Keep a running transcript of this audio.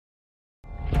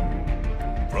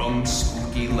From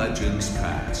spooky legends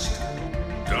past,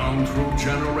 down through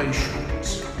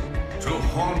generations, to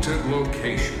haunted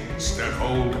locations that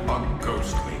hold a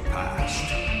ghostly past.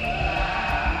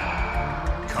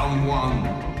 Come one,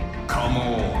 come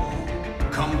all,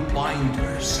 come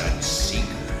finders and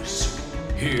seekers.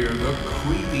 Hear the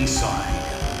creepy side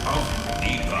of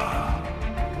NEPA.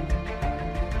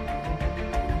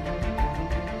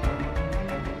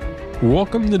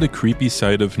 Welcome to the creepy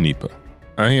side of NEPA.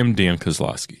 I am Dan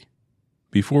Kozlowski.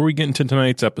 Before we get into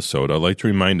tonight's episode, I'd like to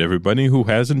remind everybody who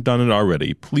hasn't done it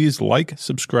already, please like,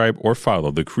 subscribe, or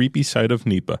follow the creepy side of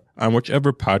NEPA on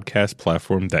whichever podcast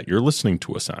platform that you're listening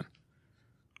to us on.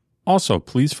 Also,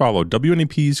 please follow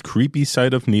WNEP's Creepy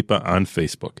Side of NEPA on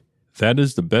Facebook. That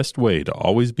is the best way to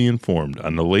always be informed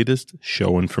on the latest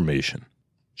show information.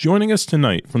 Joining us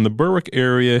tonight from the Berwick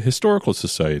Area Historical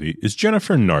Society is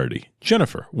Jennifer Nardi.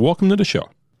 Jennifer, welcome to the show.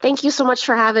 Thank you so much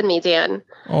for having me, Dan.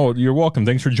 Oh, you're welcome.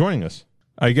 Thanks for joining us.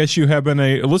 I guess you have been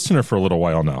a listener for a little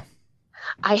while now.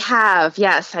 I have,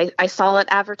 yes. I saw it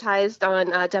advertised on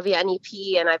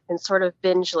WNEP, and I've been sort of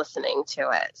binge listening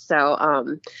to it. So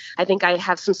I think I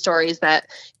have some stories that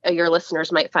your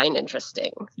listeners might find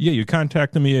interesting. Yeah, you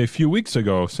contacted me a few weeks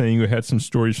ago saying you had some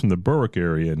stories from the Berwick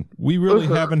area, and we really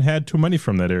haven't had too many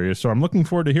from that area, so I'm looking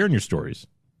forward to hearing your stories.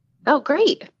 Oh,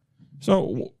 great.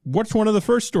 So what's one of the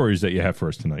first stories that you have for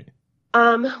us tonight?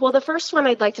 Well, the first one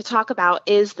I'd like to talk about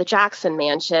is the Jackson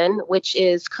Mansion, which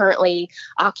is currently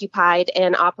occupied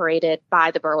and operated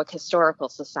by the Berwick Historical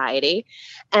Society.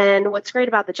 And what's great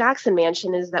about the Jackson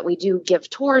Mansion is that we do give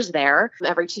tours there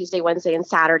every Tuesday, Wednesday, and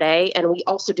Saturday. And we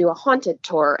also do a haunted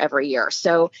tour every year.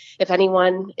 So if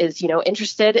anyone is,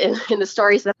 interested in the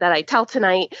stories that I tell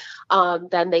tonight,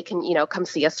 then they can, come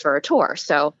see us for a tour.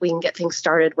 So we can get things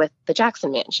started with the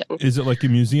Jackson Mansion. Is it like a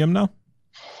museum now?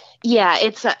 Yeah,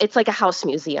 it's like a house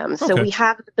museum. So we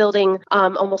have the building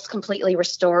almost completely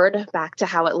restored back to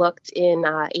how it looked in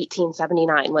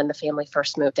 1879 when the family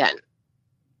first moved in.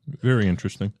 Very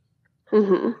interesting.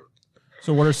 Mm-hmm.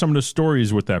 So what are some of the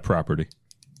stories with that property?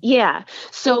 Yeah.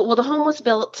 So, the home was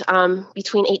built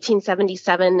between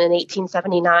 1877 and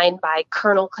 1879 by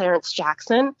Colonel Clarence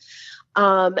Jackson.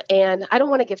 And I don't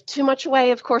want to give too much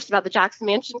away, of course, about the Jackson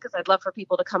Mansion because I'd love for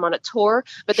people to come on a tour.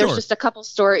 But there's just a couple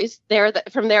stories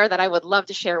from there that I would love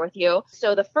to share with you.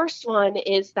 So the first one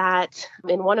is that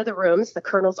in one of the rooms, the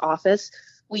Colonel's office,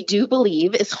 we do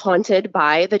believe is haunted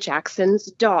by the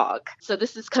Jackson's dog. So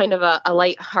this is kind of a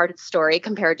light-hearted story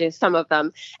compared to some of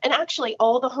them. And actually,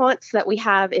 all the haunts that we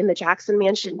have in the Jackson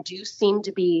Mansion do seem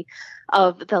to be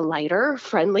of the lighter,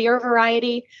 friendlier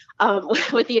variety,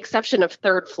 with the exception of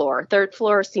third floor. Third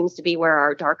floor seems to be where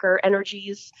our darker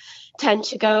energies tend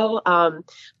to go.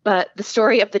 But the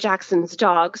story of the Jackson's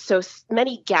dog, so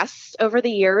many guests over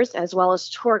the years, as well as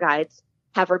tour guides,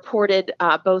 have reported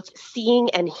both seeing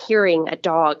and hearing a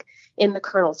dog in the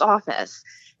Colonel's office.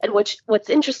 And what's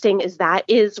interesting is that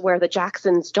is where the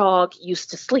Jackson's dog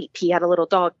used to sleep. He had a little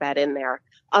dog bed in there.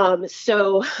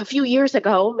 So a few years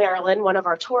ago, Marilyn, one of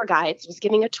our tour guides, was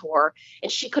giving a tour,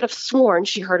 and she could have sworn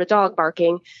she heard a dog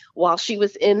barking while she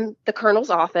was in the Colonel's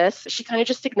office. She kind of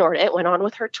just ignored it, went on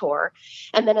with her tour.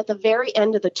 And then at the very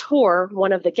end of the tour,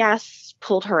 one of the guests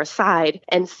pulled her aside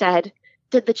and said,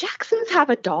 "Did the Jacksons have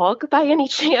a dog by any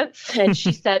chance?" And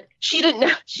she said she didn't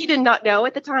know. She did not know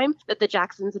at the time that the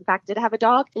Jacksons, in fact, did have a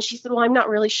dog. And she said, "Well, I'm not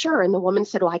really sure." And the woman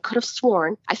said, "Well, I could have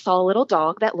sworn I saw a little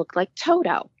dog that looked like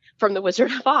Toto from The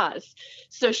Wizard of Oz."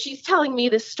 So she's telling me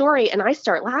this story, and I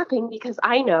start laughing because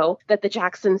I know that the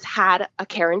Jacksons had a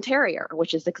Cairn Terrier,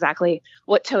 which is exactly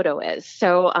what Toto is.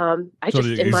 So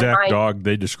the exact dog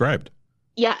they described.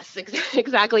 Yes,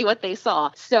 exactly what they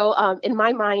saw. So in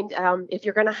my mind,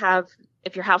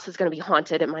 if your house is going to be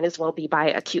haunted, it might as well be by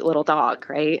a cute little dog,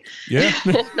 right? Yeah.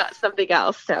 Not something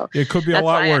else. So it could be a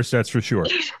lot worse, that's for sure.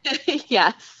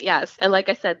 Yes. And like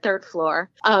I said, third floor.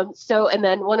 And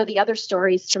then one of the other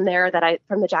stories from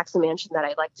the Jackson Mansion that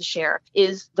I'd like to share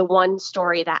is the one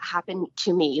story that happened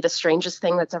to me, the strangest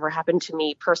thing that's ever happened to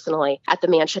me personally at the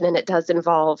mansion. And it does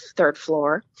involve third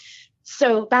floor.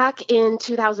 So back in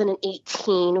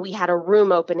 2018, we had a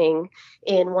room opening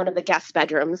in one of the guest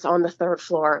bedrooms on the third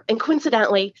floor. And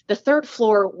coincidentally, the third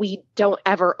floor, we don't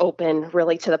ever open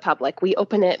really to the public. We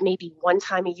open it maybe one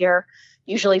time a year,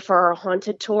 usually for our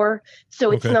haunted tour. So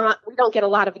we don't get a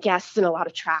lot of guests and a lot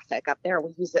of traffic up there.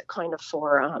 We use it kind of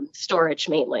for storage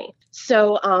mainly.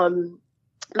 So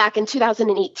back in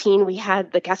 2018, we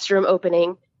had the guest room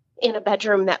opening in a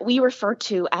bedroom that we refer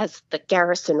to as the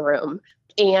garrison room.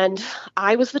 And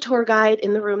I was the tour guide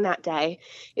in the room that day.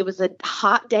 It was a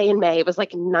hot day in May. It was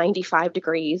like 95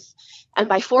 degrees. And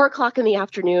by 4 o'clock in the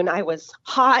afternoon, I was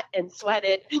hot and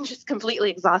sweated and just completely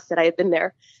exhausted. I had been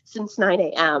there since 9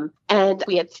 a.m. And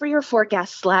we had 3 or 4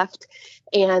 guests left.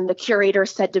 And the curator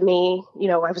said to me,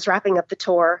 I was wrapping up the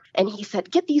tour, and he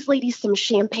said, get these ladies some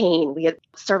champagne. We had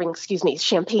serving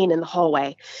champagne in the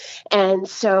hallway. And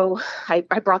so I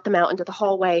brought them out into the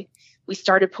hallway. We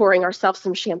started pouring ourselves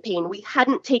some champagne. We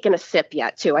hadn't taken a sip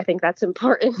yet, too. I think that's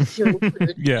important to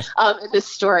include in this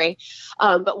story.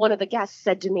 But one of the guests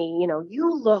said to me, you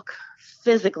look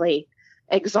physically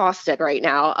exhausted right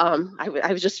now. I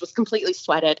was completely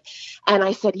sweated. And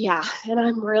I said, yeah, and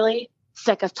I'm really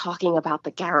sick of talking about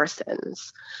the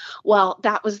garrisons. Well,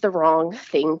 that was the wrong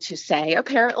thing to say.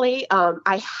 Apparently,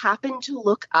 I happened to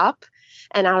look up,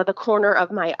 and out of the corner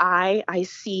of my eye, I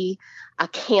see a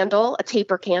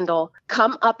taper candle,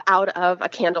 come up out of a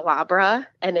candelabra,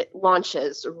 and it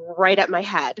launches right at my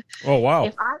head. Oh,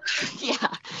 wow.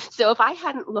 So if I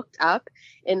hadn't looked up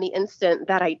in the instant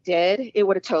that I did, it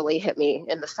would have totally hit me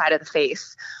in the side of the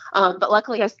face. But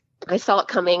luckily, I saw it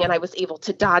coming and I was able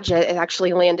to dodge it. It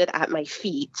actually landed at my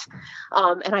feet.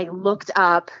 And I looked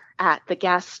up at the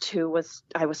guest who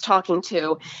I was talking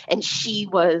to, and she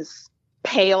was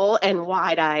pale and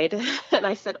wide-eyed. And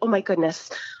I said, oh my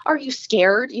goodness, are you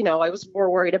scared? I was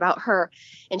more worried about her.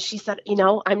 And she said,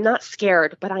 I'm not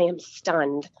scared, but I am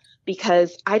stunned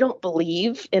because I don't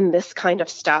believe in this kind of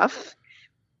stuff.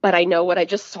 But I know what I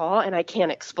just saw and I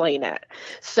can't explain it.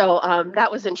 So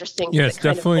that was interesting. Yeah, it's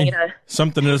definitely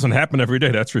something that doesn't happen every day,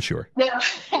 that's for sure.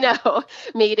 No,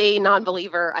 made a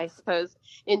non-believer, I suppose,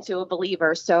 into a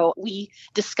believer. So we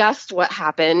discussed what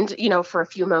happened, for a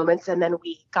few moments, and then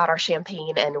we got our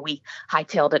champagne and we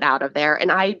hightailed it out of there.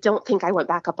 And I don't think I went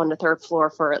back up on the 3rd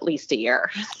floor for at least a year.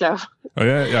 So. Oh,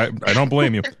 yeah, I don't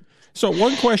blame you. So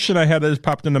one question I had that has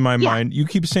popped into my mind, you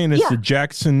keep saying it's the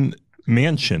Jackson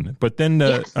Mansion, but then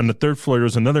on the 3rd floor,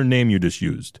 there's another name you just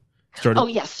used. Oh,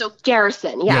 yes. So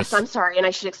Garrison. Yes, I'm sorry. And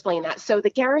I should explain that. So the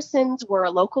Garrisons were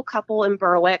a local couple in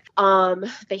Berwick.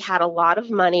 They had a lot of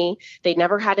money. They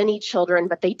never had any children,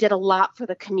 but they did a lot for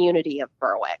the community of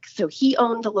Berwick. So he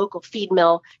owned the local feed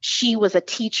mill. She was a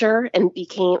teacher and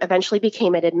eventually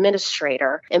became an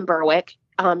administrator in Berwick.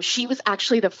 She was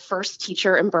actually the first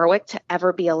teacher in Berwick to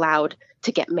ever be allowed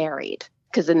to get married,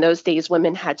 because in those days,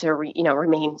 women had to,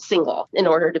 remain single in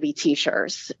order to be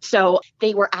teachers. So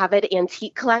they were avid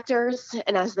antique collectors.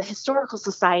 And as the Historical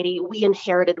Society, we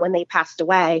inherited, when they passed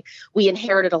away, we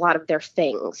inherited a lot of their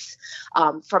things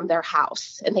from their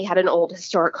house. And they had an old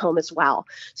historic home as well.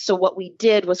 So what we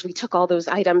did was we took all those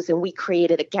items and we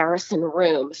created a garrison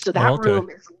room. So that room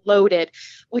is loaded,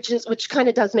 which kind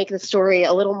of does make the story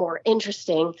a little more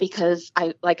interesting, because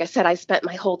like I said, I spent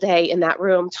my whole day in that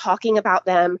room talking about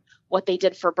them, what they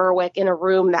did for Berwick, in a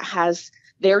room that has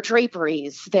their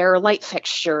draperies, their light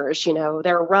fixtures,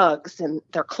 their rugs and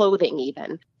their clothing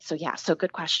even. So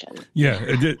good question.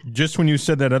 Yeah. Just when you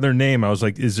said that other name, I was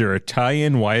like, is there a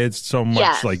tie-in? Why it's so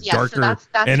much darker so that's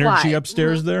energy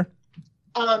upstairs there?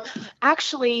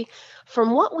 Actually,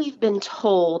 from what we've been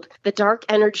told, the dark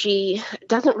energy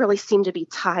doesn't really seem to be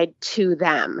tied to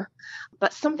them.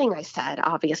 But something I said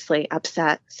obviously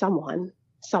upset someone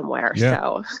somewhere.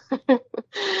 Yeah. So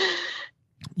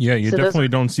yeah, you definitely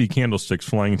don't see candlesticks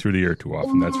flying through the air too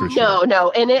often, that's for sure. No,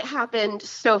 and it happened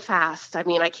so fast. I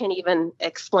mean, I can't even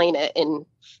explain it in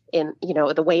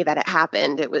the way that it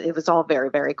happened. It was all very,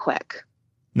 very quick.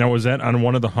 Now, was that on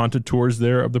one of the haunted tours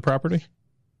there of the property?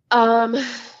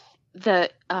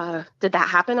 Did that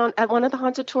happen at one of the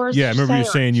haunted tours? Yeah, I remember you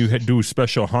saying you do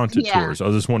special haunted tours. I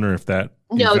was just wondering if that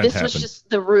this happened. Was just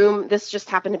the room. This just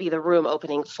happened to be the room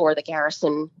opening for the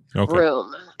Garrison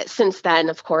room. Since then,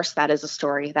 of course, that is a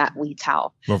story that we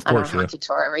tell on our haunted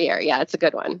tour every year. Yeah, it's a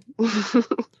good one.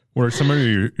 What are some of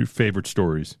your favorite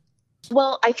stories?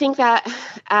 Well, I think that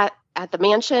at the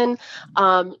mansion,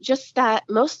 just that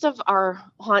most of our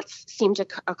haunts seem to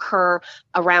occur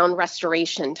around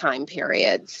restoration time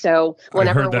period. So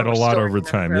whenever I heard that a lot over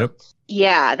time. Yep.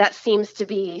 Yeah, that seems to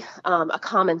be a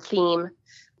common theme.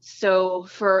 So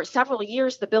for several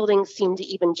years, the building seemed to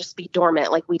even just be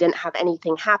dormant, like we didn't have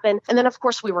anything happen. And then, of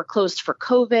course, we were closed for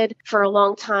COVID for a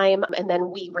long time. And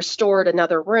then we restored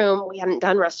another room. We hadn't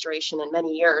done restoration in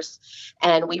many years.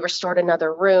 And we restored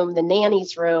another room, the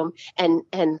nanny's room, and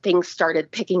things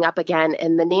started picking up again.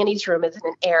 And the nanny's room is in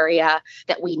an area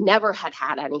that we never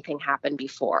had anything happen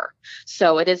before.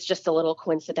 So it is just a little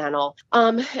coincidental.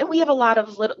 And we have a lot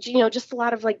of just a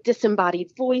lot of like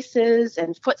disembodied voices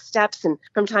and footsteps. And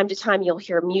from time time to time, you'll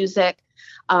hear music.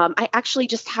 I actually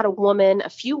just had a woman a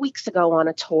few weeks ago on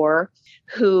a tour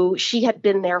who she had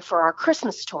been there for our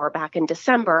Christmas tour back in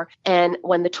December. And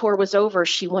when the tour was over,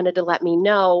 she wanted to let me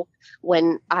know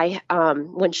when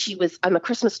she was on the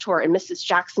Christmas tour in Mrs.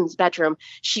 Jackson's bedroom,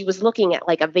 she was looking at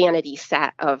like a vanity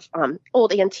set of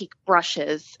old antique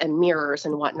brushes and mirrors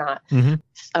and whatnot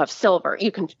of silver.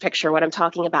 You can picture what I'm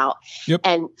talking about. Yep.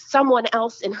 And someone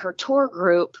else in her tour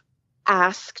group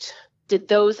asked, did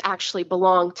those actually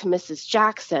belong to Mrs.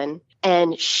 Jackson?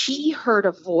 And she heard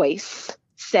a voice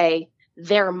say,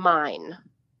 they're mine.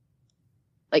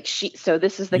 Like so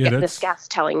this is this guest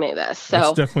telling me this. So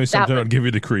that's definitely something that would give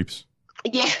you the creeps.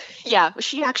 Yeah.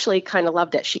 She actually kind of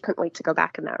loved it. She couldn't wait to go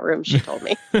back in that room, she told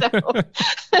me. So.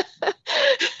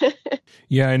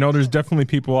 Yeah, I know there's definitely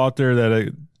people out there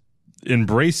that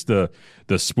embrace the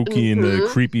spooky and the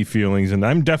creepy feelings, and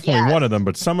I'm definitely one of them.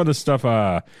 But some of the stuff,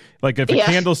 like if a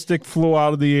candlestick flew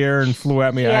out of the air and flew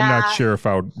at me, I'm not sure if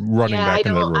I would running back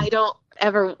in the room. I don't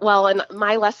ever. Well, and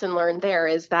my lesson learned there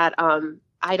is that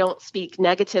I don't speak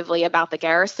negatively about the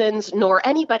Garrisons nor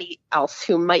anybody else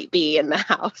who might be in the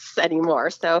house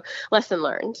anymore. So lesson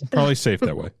learned. Probably safe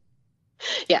that way.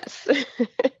 Yes.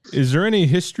 Is there any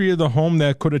history of the home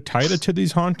that could have tied it to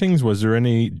these hauntings? Was there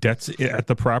any debts at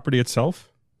the property itself?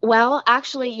 Well,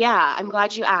 actually, yeah, I'm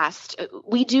glad you asked.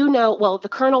 We do know, well, the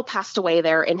Colonel passed away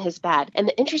there in his bed. And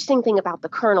the interesting thing about the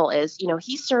Colonel is,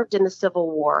 he served in the Civil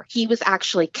War. He was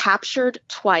actually captured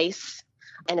twice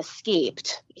and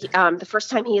escaped. The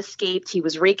first time he escaped, he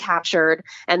was recaptured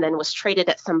and then was traded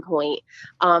at some point.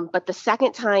 But the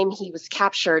second time he was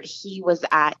captured, he was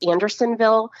at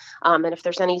Andersonville. And if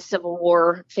there's any Civil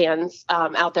War fans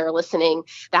out there listening,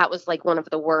 that was like one of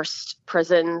the worst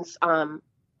prisons on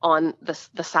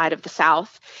the side of the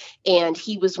South. And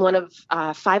he was one of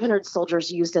 500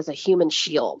 soldiers used as a human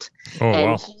shield. Oh,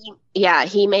 and wow.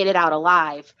 He made it out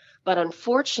alive. But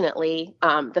unfortunately,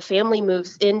 the family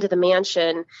moves into the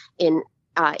mansion in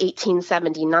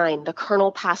 1879. The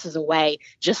Colonel passes away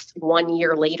just 1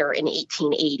 year later in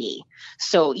 1880.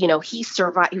 So, he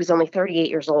survived. He was only 38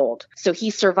 years old. So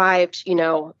he survived,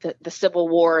 the Civil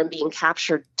War and being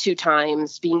captured 2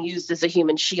 times, being used as a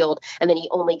human shield. And then he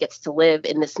only gets to live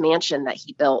in this mansion that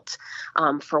he built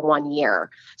for 1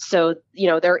 year. So,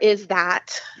 there is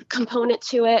that component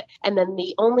to it. And then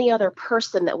the only other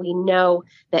person that we know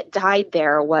that died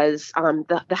there was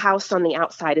the house on the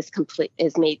outside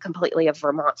is made completely of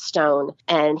Vermont stone,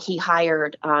 and he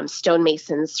hired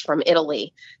stonemasons from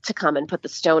Italy to come and put the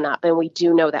stone up. And we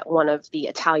do know that one of the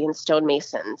Italian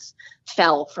stonemasons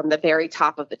fell from the very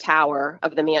top of the tower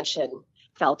of the mansion,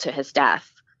 fell to his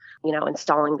death,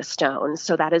 installing the stone.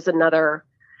 So that is another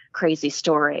crazy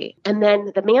story. And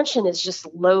then the mansion is just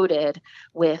loaded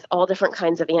with all different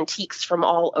kinds of antiques from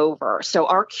all over. So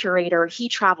our curator, he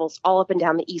travels all up and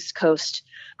down the East Coast,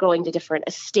 going to different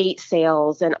estate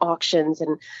sales and auctions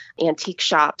and antique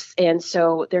shops. And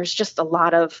so there's just a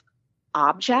lot of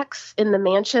objects in the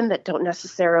mansion that don't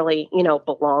necessarily,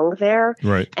 belong there.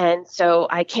 Right. And so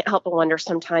I can't help but wonder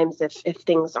sometimes if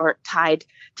things aren't tied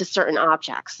to certain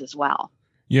objects as well.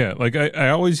 Yeah, like I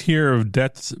always hear of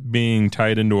deaths being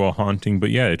tied into a haunting,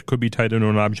 but yeah, it could be tied into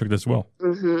an object as well.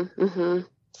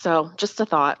 So just a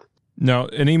thought. Now,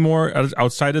 any more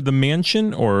outside of the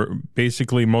mansion, or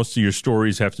basically most of your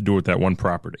stories have to do with that one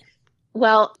property?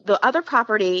 Well, the other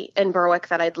property in Berwick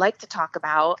that I'd like to talk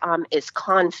about is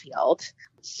Confield.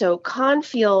 So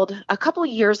Confield, a couple of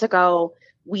years ago,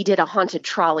 we did a haunted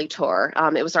trolley tour.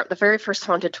 It was the very first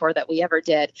haunted tour that we ever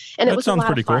did. And it was a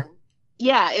lot of fun. Cool.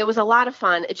 Yeah, it was a lot of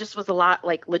fun. It just was a lot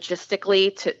like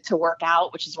logistically to work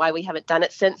out, which is why we haven't done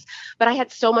it since. But I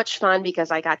had so much fun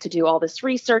because I got to do all this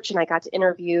research and I got to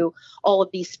interview all of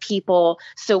these people.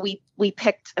 So we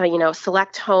picked,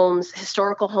 select homes,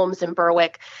 historical homes in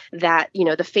Berwick that,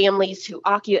 the families who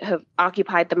have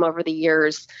occupied them over the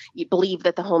years, you believe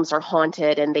that the homes are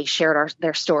haunted, and they shared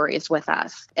their stories with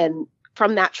us. And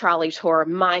from that trolley tour,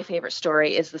 my favorite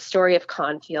story is the story of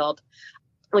Confield,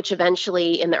 which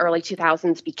eventually in the early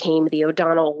 2000s became the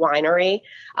O'Donnell Winery.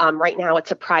 Right now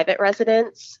it's a private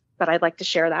residence, but I'd like to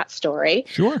share that story.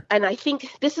 Sure. And I think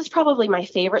this is probably my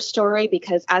favorite story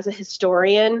because as a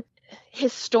historian,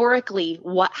 historically,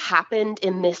 what happened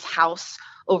in this house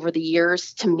over the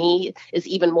years to me is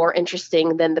even more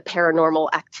interesting than the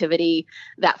paranormal activity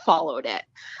that followed it,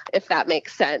 if that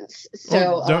makes sense.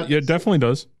 So yeah, it definitely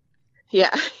does.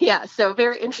 Yeah, yeah. So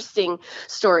very interesting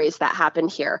stories that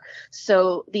happened here.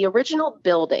 So the original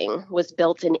building was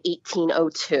built in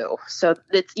 1802. So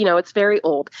it's very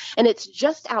old, and it's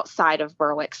just outside of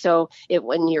Berwick. So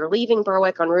when you're leaving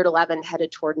Berwick on Route 11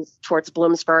 headed towards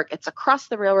Bloomsburg, it's across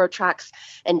the railroad tracks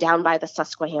and down by the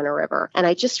Susquehanna River. And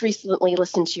I just recently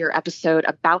listened to your episode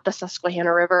about the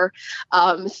Susquehanna River.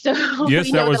 So yes,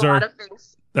 we know that a lot of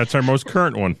things. That's our most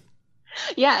current one.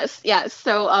 Yes, yes.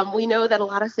 So we know that a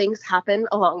lot of things happen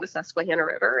along the Susquehanna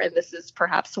River, and this is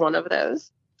perhaps one of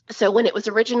those. So when it was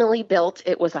originally built,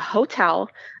 it was a hotel,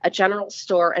 a general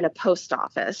store, and a post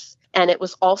office. And it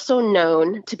was also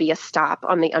known to be a stop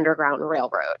on the Underground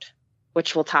Railroad,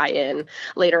 which will tie in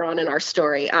later on in our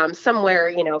story.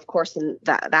 Somewhere, of course, in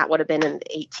that would have been in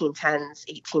the 1810s,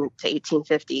 18 to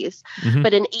 1850s. Mm-hmm.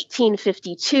 But in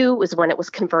 1852 was when it was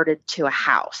converted to a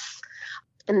house.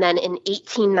 And then in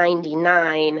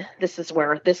 1899, this is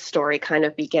where this story kind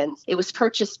of begins. It was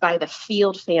purchased by the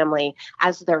Field family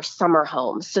as their summer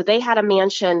home. So they had a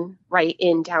mansion right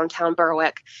in downtown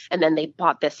Berwick, and then they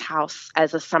bought this house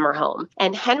as a summer home.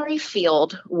 And Henry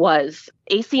Field was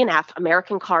AC&F,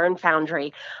 American Car and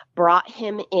Foundry, brought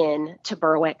him in to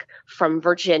Berwick from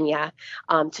Virginia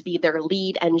to be their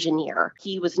lead engineer.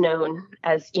 He was known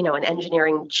as, an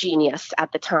engineering genius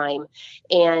at the time.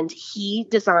 And he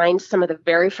designed some of the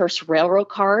very first railroad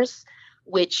cars,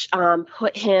 which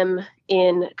put him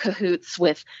in cahoots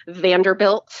with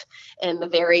Vanderbilt and the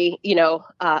very,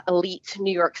 elite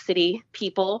New York City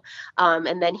people.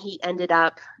 And then he ended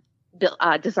up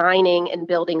designing and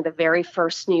building the very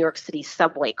first New York City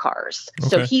subway cars. Okay.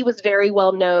 So he was very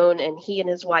well known, and he and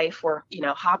his wife were,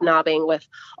 hobnobbing with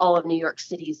all of New York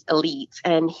City's elite.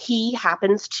 And he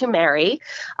happens to marry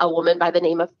a woman by the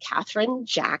name of Catherine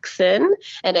Jackson.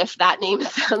 And if that name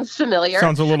sounds familiar.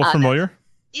 Sounds a little familiar.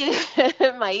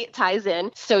 It might ties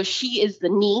in. So she is the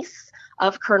niece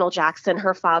of Colonel Jackson.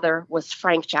 Her father was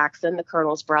Frank Jackson, the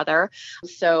Colonel's brother.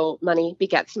 So money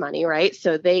begets money, right?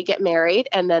 So they get married,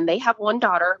 and then they have one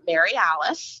daughter, Mary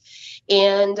Alice.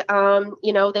 And,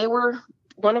 they were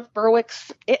one of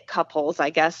Berwick's it couples, I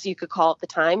guess you could call at the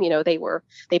time.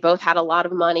 They both had a lot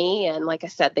of money. And like I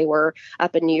said, they were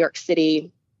up in New York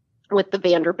City with the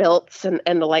Vanderbilts and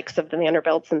the likes of the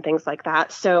Vanderbilts and things like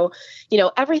that. So,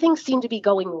 everything seemed to be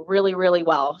going really, really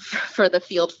well for the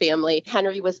Field family.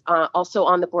 Henry was also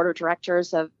on the board of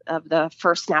directors of the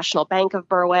First National Bank of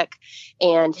Berwick,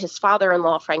 and his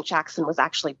father-in-law, Frank Jackson, was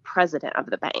actually president of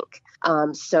the bank.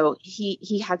 So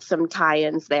he had some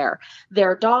tie-ins there.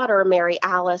 Their daughter, Mary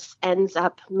Alice, ends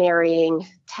up marrying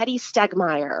Teddy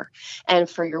Stegmeyer. And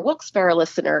for your Wilkes-Barre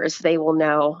listeners, they will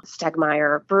know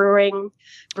Stegmeyer Brewery.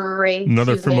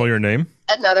 Another familiar name.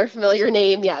 Another familiar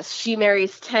name, yes. She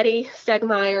marries Teddy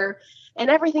Stegmeyer, and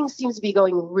everything seems to be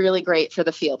going really great for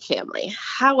the Field family.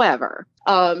 However,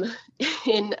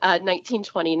 in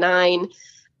 1929,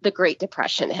 the Great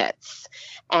Depression hits.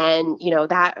 And,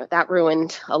 that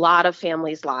ruined a lot of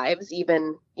families' lives,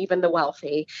 even the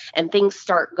wealthy, and things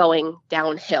start going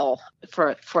downhill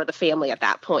for the family at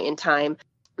that point in time.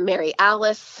 Mary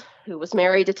Alice, who was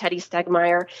married to Teddy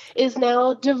Stegmeyer, is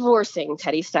now divorcing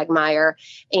Teddy Stegmeyer,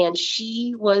 and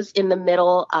she was in the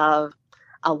middle of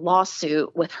a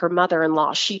lawsuit with her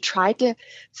mother-in-law. She tried to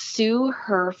sue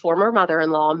her former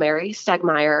mother-in-law, Mary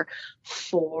Stegmeyer,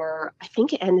 for, I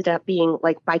think it ended up being,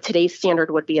 by today's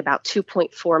standard, would be about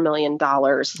 $2.4 million.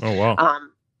 Oh, wow.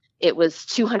 It was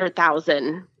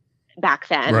 $200,000 back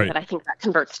then, right. But I think that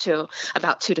converts to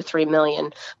about $2 to $3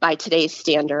 million by today's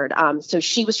standard. So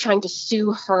she was trying to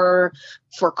sue her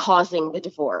for causing the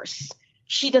divorce.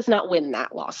 She does not win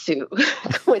that lawsuit,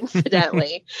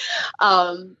 coincidentally.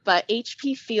 But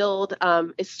H.P. Field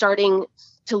is starting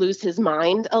to lose his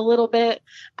mind a little bit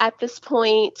at this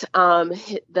point.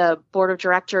 The board of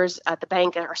directors at the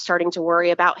bank are starting to worry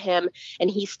about him, and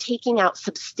he's taking out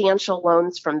substantial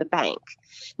loans from the bank.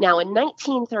 Now, in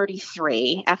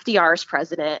 1933, FDR is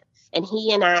president, and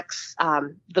he enacts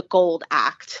the Gold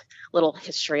Act. Little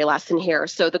history lesson here.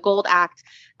 So the Gold Act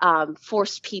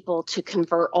forced people to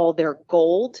convert all their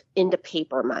gold into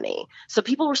paper money. So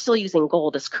people were still using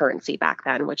gold as currency back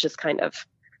then, which is kind of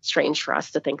strange for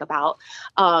us to think about.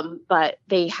 But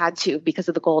they had to, because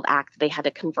of the Gold Act, they had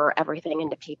to convert everything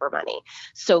into paper money.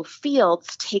 So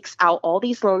Fields takes out all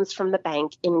these loans from the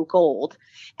bank in gold,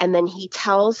 and then he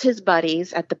tells his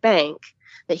buddies at the bank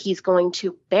that he's going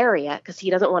to bury it because he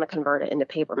doesn't want to convert it into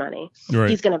paper money. Right.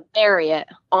 He's going to bury it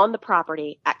on the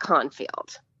property at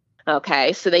Confield.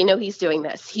 Okay, so they know he's doing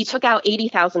this. He took out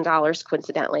 $80,000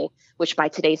 coincidentally, which by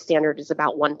today's standard is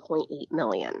about $1.8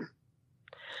 million.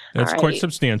 That's All quite right.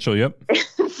 substantial. Yep.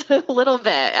 It's a little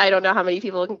bit. I don't know how many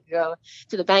people can go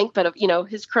to the bank, but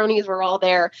his cronies were all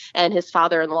there, and his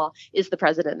father-in-law is the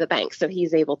president of the bank, so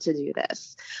he's able to do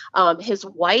this. His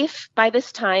wife, by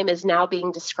this time, is now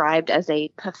being described as a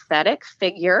pathetic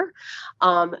figure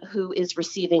who is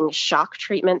receiving shock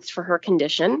treatments for her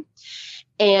condition.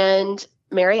 And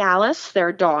Mary Alice,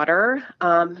 their daughter,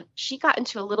 she got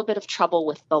into a little bit of trouble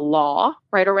with the law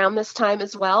right around this time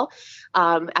as well.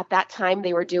 At that time,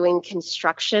 they were doing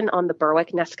construction on the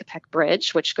Berwick-Nescopec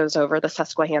Bridge, which goes over the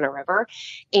Susquehanna River,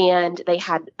 and they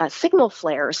had signal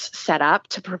flares set up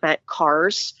to prevent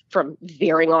cars from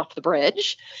veering off the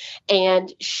bridge.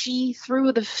 And she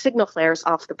threw the signal flares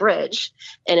off the bridge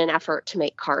in an effort to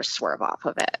make cars swerve off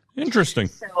of it. Interesting.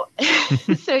 So,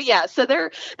 so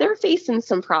they're facing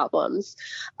some problems.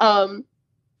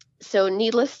 So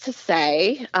needless to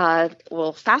say,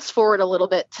 we'll fast forward a little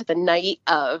bit to the night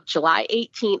of July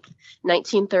 18th,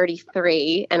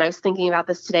 1933. And I was thinking about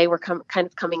this today. We're kind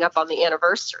of coming up on the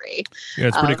anniversary. Yeah,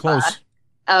 it's pretty close.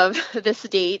 Of this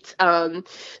date.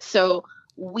 So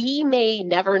we may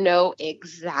never know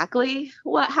exactly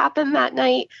what happened that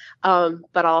night,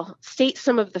 but I'll state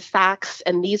some of the facts,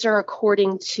 and these are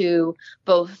according to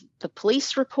both the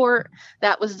police report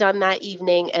that was done that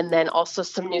evening and then also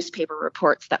some newspaper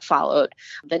reports that followed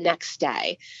the next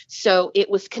day. So it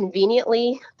was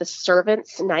conveniently the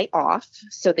servants' night off.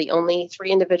 So the only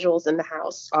three individuals in the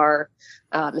house are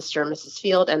Mr. and Mrs.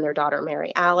 Field and their daughter,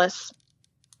 Mary Alice.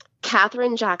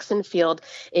 Catherine Jackson Field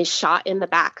is shot in the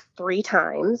back 3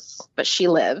 times, but she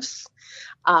lives.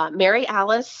 Mary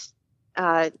Alice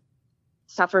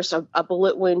suffers a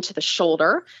bullet wound to the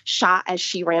shoulder, shot as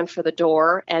she ran for the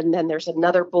door. And then there's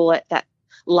another bullet that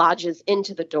lodges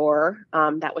into the door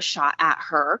that was shot at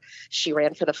her. She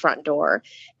ran for the front door.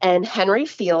 And Henry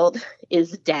Field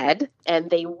is dead, and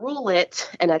they rule it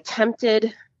an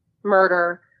attempted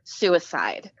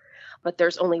murder-suicide. But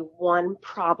there's only one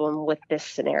problem with this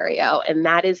scenario, and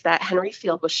that is that Henry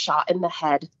Field was shot in the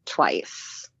head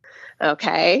twice.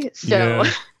 Okay, so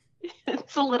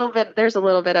there's a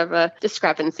little bit of a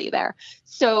discrepancy there.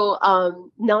 So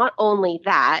not only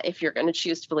that, if you're going to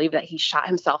choose to believe that he shot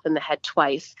himself in the head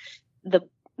twice, the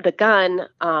gun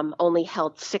only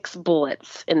held 6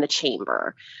 bullets in the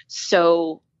chamber.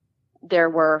 So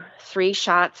there were 3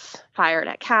 shots fired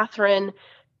at Catherine,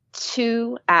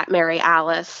 2 at Mary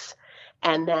Alice,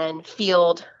 and then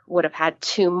Field would have had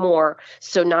 2 more.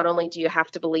 So not only do you have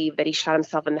to believe that he shot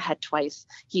himself in the head twice,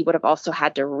 he would have also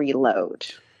had to reload.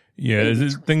 Yeah,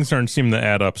 things aren't seem to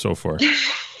add up so far.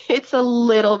 It's a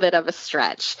little bit of a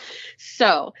stretch.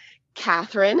 So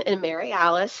Catherine and Mary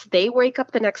Alice, they wake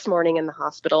up the next morning in the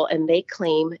hospital, and they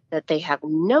claim that they have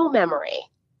no memory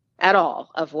at all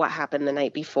of what happened the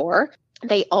night before.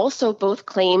 They also both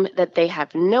claim that they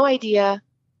have no idea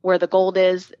where the gold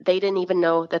is. They didn't even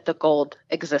know that the gold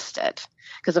existed.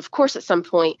 Because, of course, at some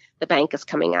point, the bank is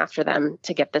coming after them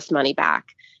to get this money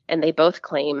back. And they both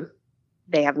claim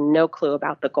they have no clue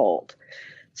about the gold.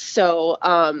 So,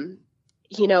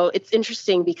 it's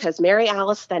interesting because Mary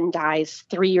Alice then dies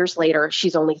 3 years later.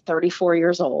 She's only 34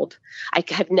 years old. I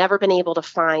have never been able to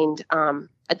find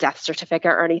a death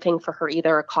certificate or anything for her,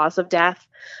 either a cause of death,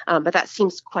 but that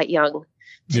seems quite young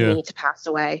to me to pass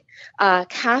away.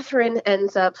 Catherine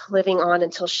ends up living on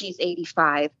until she's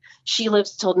 85. She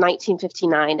lives till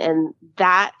 1959, and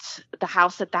the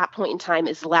house at that point in time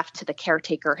is left to the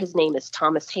caretaker. His name is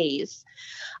Thomas Hayes.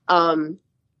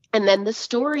 And then the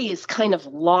story is kind of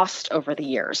lost over the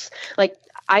years. Like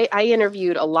I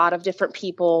interviewed a lot of different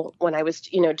people when I was,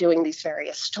 doing these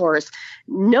various tours.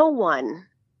 No one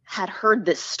had heard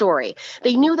this story.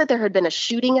 They knew that there had been a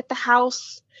shooting at the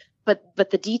house, but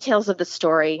the details of the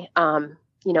story,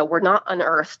 were not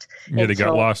unearthed. Yeah, they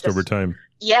got lost over time.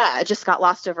 Yeah, it just got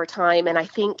lost over time. And I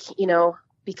think,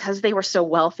 because they were so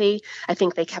wealthy, I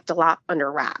think they kept a lot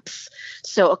under wraps.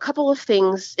 So a couple of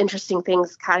interesting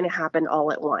things kind of happened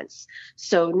all at once.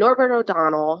 So Norbert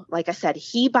O'Donnell, like I said,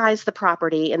 he buys the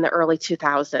property in the early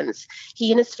 2000s.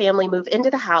 He and his family move into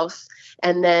the house,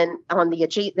 and then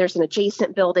there's an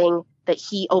adjacent building that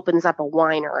he opens up a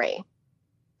winery.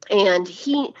 And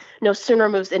he no sooner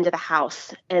moves into the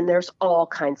house, and there's all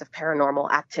kinds of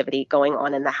paranormal activity going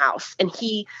on in the house. And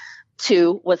he,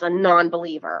 too, was a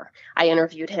non-believer. I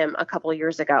interviewed him a couple of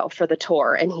years ago for the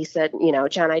tour, and he said,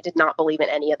 Jen, I did not believe in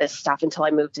any of this stuff until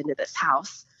I moved into this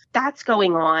house. That's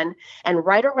going on. And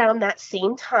right around that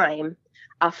same time,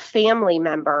 a family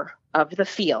member of the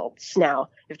Fields. Now,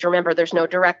 you have to remember, there's no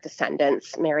direct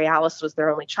descendants. Mary Alice was their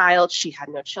only child. She had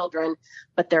no children,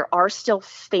 but there are still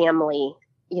family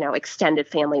extended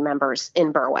family members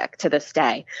in Berwick to this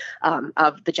day,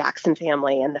 of the Jackson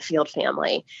family and the Field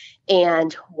family.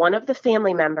 And one of the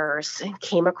family members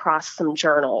came across some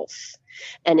journals,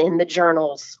 and in the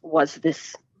journals was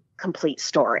this complete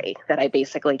story that I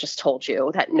basically just told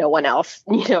you that no one else,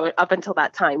 up until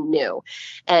that time knew.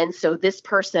 And so this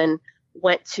person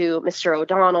went to Mr.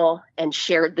 O'Donnell and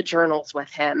shared the journals with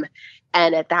him.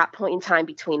 And at that point in time,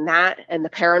 between that and the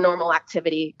paranormal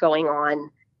activity going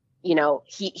on,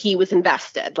 he was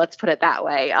invested, let's put it that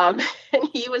way. And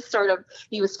he was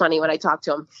funny when I talked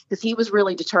to him, because he was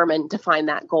really determined to find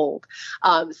that gold.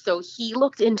 So he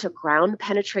looked into ground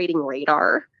penetrating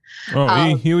radar.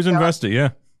 Oh, he was invested.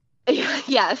 Yeah.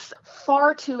 Yes.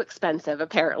 Far too expensive,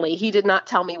 apparently. He did not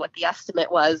tell me what the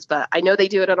estimate was, but I know they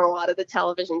do it on a lot of the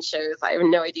television shows. I have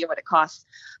no idea what it costs,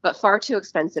 but far too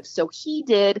expensive. So he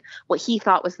did what he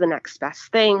thought was the next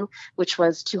best thing, which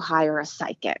was to hire a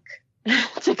psychic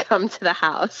to come to the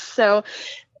house. So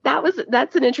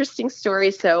that's an interesting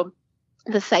story. So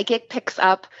the psychic picks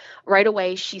up right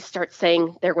away. She starts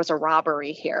saying there was a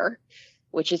robbery here,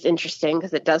 which is interesting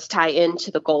because it does tie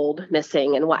into the gold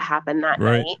missing and what happened that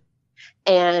night.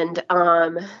 And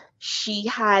she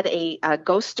had a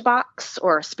ghost box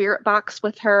or a spirit box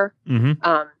with her. Mm-hmm.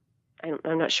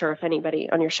 I'm not sure if anybody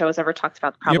on your show has ever talked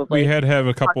about. Probably. Yep, we had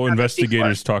a couple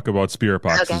investigators talk about spirit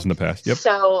boxes in the past. Yep.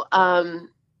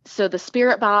 So the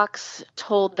spirit box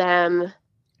told them,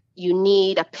 "You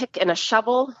need a pick and a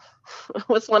shovel,"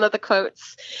 was one of the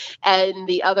quotes, and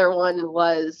the other one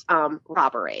was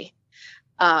robbery.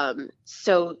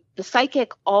 So the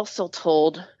psychic also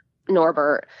told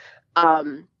Norbert,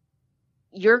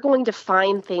 "You're going to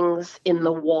find things in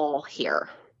the wall here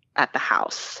at the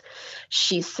house."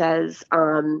 She says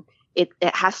it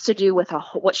has to do with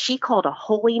what she called a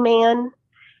holy man,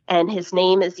 and his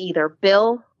name is either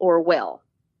Bill or Will.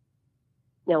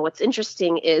 Now, what's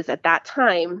interesting is at that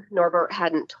time, Norbert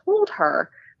hadn't told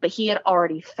her, but he had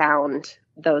already found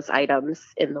those items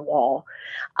in the wall.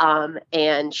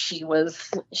 And she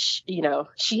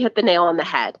hit the nail on the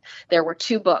head. There were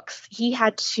 2 books. He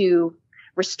had to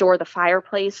restore the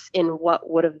fireplace in what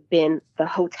would have been the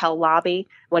hotel lobby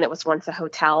when it was once a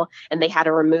hotel, and they had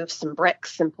to remove some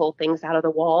bricks and pull things out of the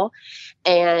wall.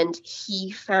 And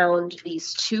he found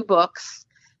these 2 books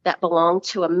that belonged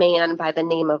to a man by the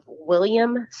name of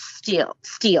William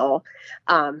Steele.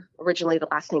 Originally, the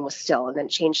last name was Still and then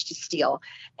changed to Steele.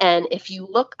 And if you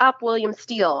look up William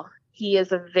Steele, he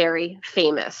is a very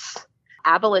famous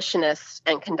abolitionist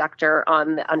and conductor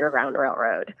on the Underground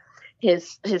Railroad.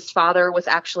 His father was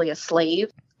actually a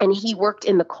slave, and he worked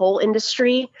in the coal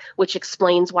industry, which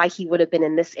explains why he would have been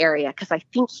in this area, because I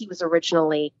think he was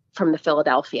originally from the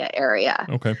Philadelphia area.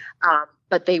 Okay.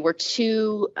 But they were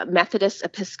 2 Methodist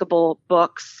Episcopal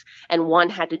books, and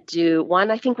one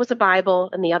I think was a Bible,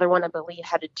 and the other one I believe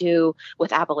had to do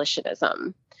with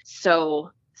abolitionism.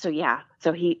 So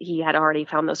he had already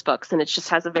found those books, and it just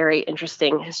has a very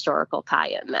interesting historical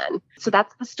tie-in then. So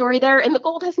that's the story there, and the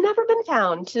gold has never been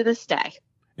found to this day.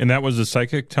 And that was the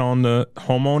psychic telling the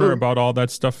homeowner about all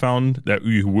that stuff found that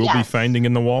you will be finding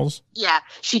in the walls? Yeah.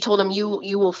 She told him,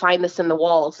 you will find this in the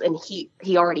walls. And he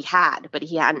already had, but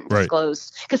he hadn't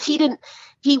disclosed, because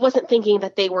he wasn't thinking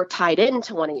that they were tied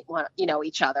into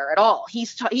each other at all.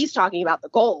 He's talking about the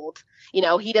gold.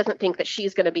 He doesn't think that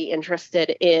she's going to be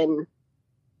interested in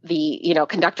the,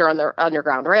 conductor on the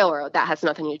Underground Railroad. That has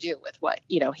nothing to do with what,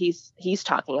 he's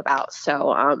talking about.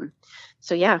 So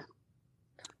yeah.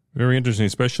 Very interesting,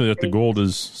 especially that the gold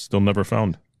is still never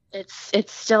found.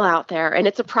 It's still out there, and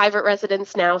it's a private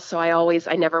residence now. So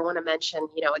I never want to mention,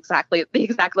 exactly the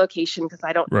exact location, because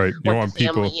I don't want the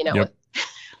people, family,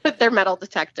 with their metal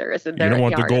detectors. And you don't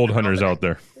want the gold hunters out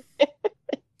there.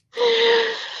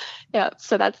 Yeah,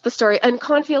 so that's the story. And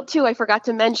Cornfield, too, I forgot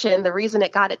to mention, the reason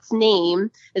it got its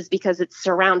name is because it's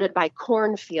surrounded by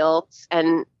cornfields,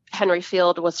 and Henry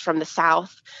Field was from the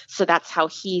South, so that's how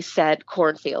he said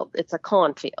cornfield. It's a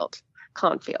cornfield.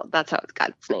 That's how it got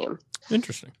its name.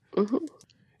 Interesting. Mm-hmm.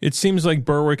 It seems like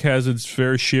Berwick has its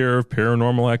fair share of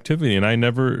paranormal activity, and I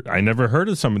never heard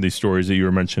of some of these stories that you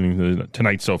were mentioning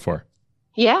tonight so far.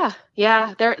 Yeah.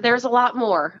 There's a lot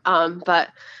more, but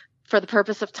for the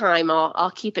purpose of time,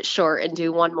 I'll keep it short and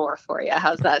do one more for you.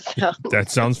 How's that sound? That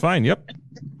sounds fine. Yep.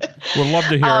 We'd love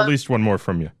to hear at least one more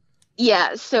from you.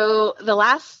 Yeah. So the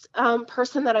last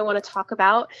person that I want to talk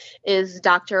about is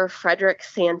Dr. Frederick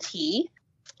Santee.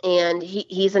 And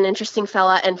he's an interesting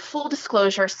fella. And full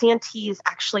disclosure, Santee is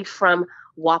actually from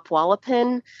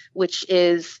Wapwallapin, which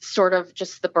is sort of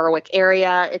just the Berwick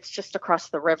area. It's just across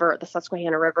the river, the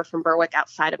Susquehanna River from Berwick,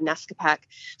 outside of Nescapec.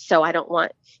 So I don't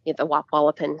want the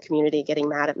Wapwallapin community getting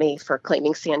mad at me for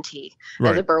claiming Santee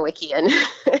as a Berwickian.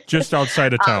 Just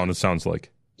outside of town, it sounds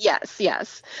like.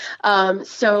 Yes.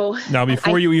 So now,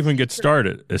 before you even get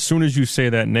started, as soon as you say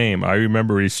that name, I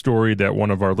remember a story that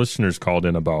one of our listeners called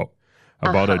in about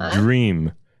a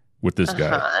dream with this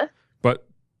guy. But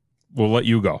we'll let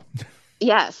you go.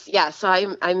 Yes. So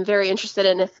I'm very interested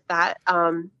in, if that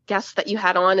guest that you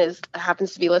had on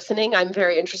happens to be listening, I'm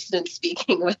very interested in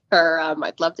speaking with her.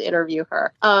 I'd love to interview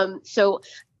her. So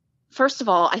first of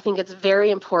all, I think it's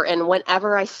very important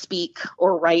whenever I speak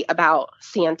or write about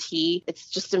Santee, it's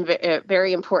just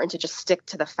very important to just stick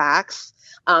to the facts.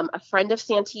 A friend of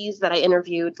Santee's that I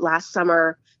interviewed last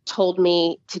summer told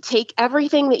me to take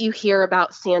everything that you hear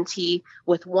about Santee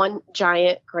with one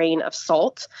giant grain of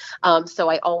salt.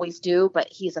 So I always do, but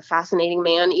he's a fascinating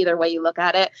man either way you look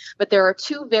at it. But there are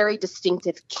two very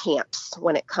distinctive camps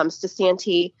when it comes to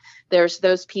Santee. There's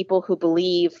those people who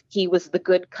believe he was the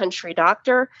good country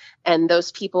doctor, and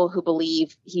those people who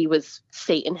believe he was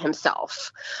Satan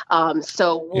himself.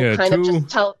 So we'll kind of just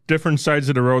tell different sides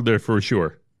of the road there for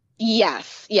sure.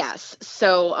 Yes.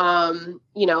 So,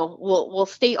 we'll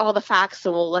state all the facts,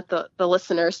 and we'll let the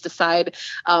listeners decide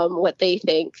what they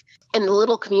think. In the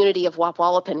little community of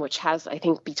Wapwallapin, which has, I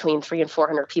think, between 300 and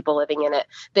 400 people living in it,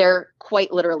 they're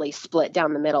quite literally split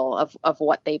down the middle of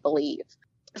what they believe.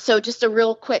 So just a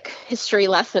real quick history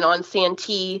lesson on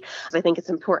Santee. I think it's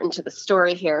important to the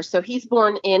story here. So he's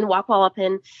born in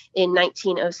Wapwallapin in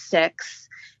 1906.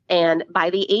 And by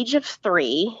the age of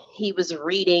 3, he was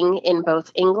reading in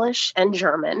both English and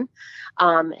German.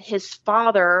 His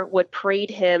father would parade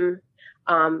him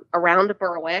around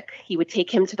Berwick. He would take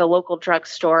him to the local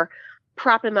drugstore,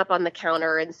 prop him up on the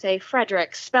counter and say,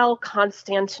 "Frederick, spell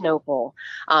Constantinople,"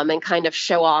 and kind of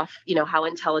show off, how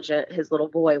intelligent his little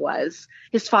boy was.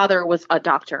 His father was a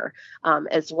doctor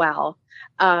as well.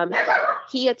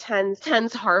 He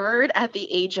attends Harvard at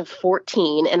the age of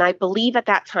 14, and I believe at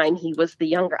that time he was the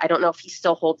younger. I don't know if he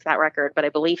still holds that record, but I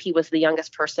believe he was the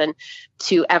youngest person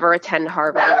to ever attend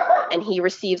Harvard, and he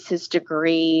receives his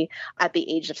degree at the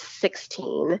age of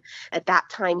 16. At that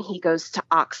time, he goes to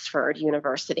Oxford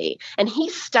University, and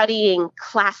he's studying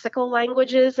classical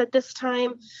languages at this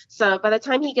time. So by the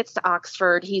time he gets to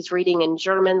Oxford, he's reading in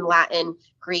German, Latin,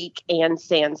 Greek, and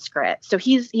Sanskrit. So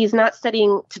he's not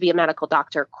studying to be a medical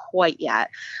doctor quite yet,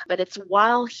 but it's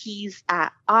while he's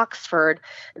at Oxford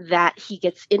that he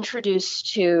gets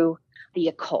introduced to the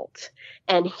occult.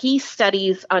 And he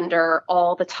studies under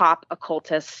all the top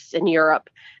occultists in Europe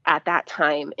at that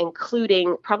time,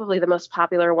 including probably the most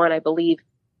popular one, I believe,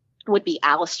 would be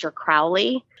Aleister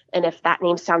Crowley. And if that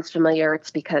name sounds familiar,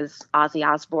 it's because Ozzy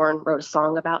Osbourne wrote a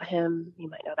song about him. You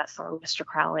might know that song, Mr.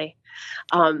 Crowley.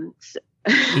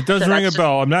 It does ring a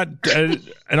bell. I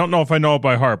don't know if I know it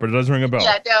by heart, but it does ring a bell.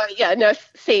 No,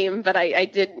 same. But I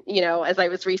did, as I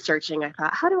was researching, I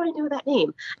thought, how do I know that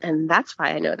name? And that's why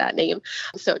I know that name.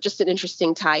 So just an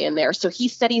interesting tie in there. So he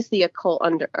studies the occult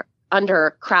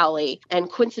under Crowley,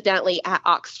 and coincidentally at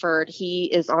Oxford, he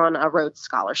is on a Rhodes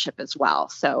Scholarship as well.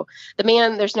 So the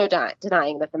man, there's no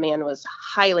denying that the man was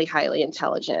highly, highly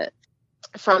intelligent.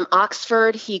 From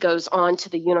Oxford, he goes on to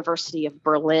the University of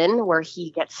Berlin, where he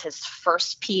gets his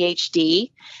first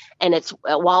PhD. And it's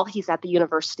while he's at the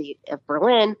University of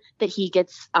Berlin that he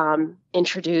gets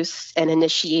introduced and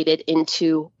initiated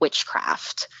into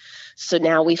witchcraft. So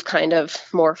now we've kind of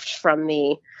morphed from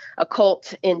the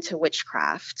occult into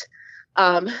witchcraft.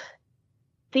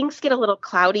 Things get a little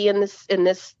cloudy in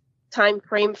this time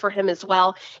frame for him as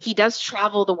well. He does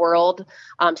travel the world,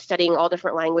 studying all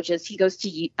different languages. He goes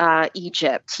to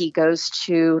Egypt. He goes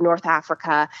to North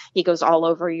Africa. He goes all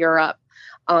over Europe.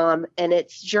 And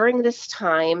it's during this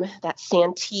time that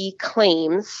Santee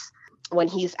claims, when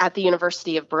he's at the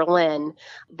University of Berlin,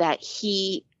 that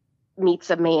he meets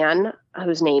a man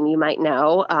whose name you might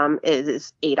know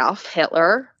is Adolf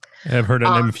Hitler. I've heard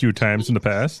that name a few times in the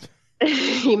past.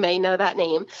 You may know that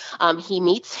name. He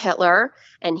meets Hitler,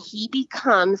 and he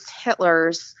becomes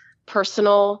Hitler's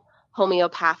personal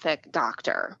homeopathic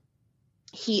doctor.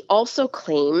 He also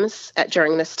claims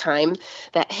during this time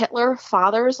that Hitler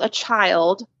fathers a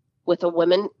child with a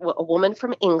woman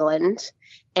from England,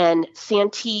 and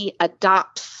Santee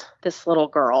adopts this little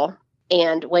girl.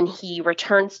 And when he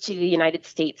returns to the United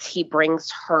States, he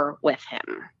brings her with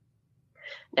him.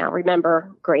 Now,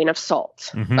 remember, grain of salt,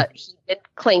 but he did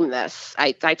claim this.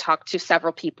 I talked to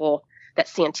several people that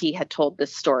Santee had told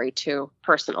this story to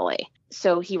personally.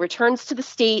 So he returns to the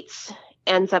States,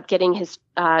 ends up getting his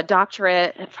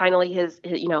doctorate, finally his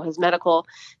medical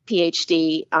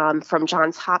PhD from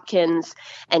Johns Hopkins,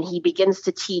 and he begins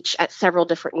to teach at several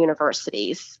different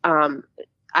universities.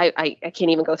 I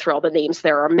can't even go through all the names.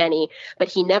 There are many, but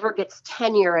he never gets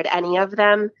tenure at any of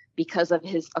them because of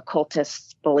his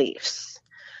occultist beliefs.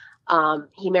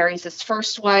 He marries his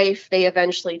first wife. They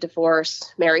eventually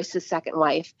divorce, marries his second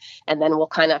wife, and then we'll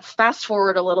kind of fast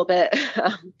forward a little bit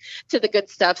to the good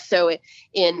stuff. So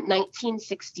in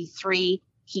 1963,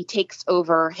 he takes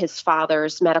over his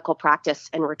father's medical practice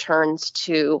and returns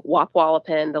to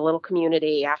Wapwallapin, the little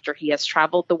community, after he has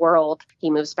traveled the world. He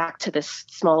moves back to this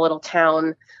small little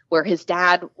town where his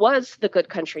dad was the good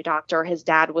country doctor. His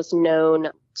dad was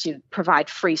known to provide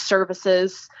free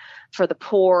services for the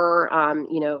poor,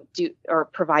 or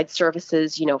provide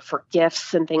services, for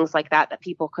gifts and things like that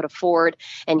people could afford.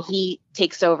 And he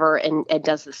takes over and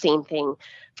does the same thing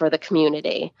for the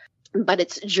community. But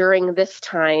it's during this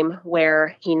time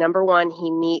where he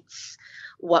meets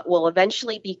what will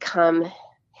eventually become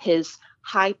his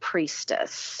high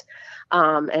priestess.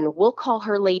 And we'll call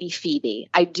her Lady Phoebe.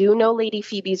 I do know Lady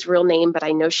Phoebe's real name, but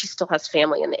I know she still has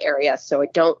family in the area, so I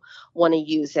don't want to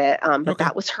use it. But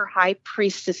that was her high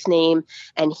priestess name,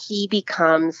 and he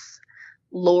becomes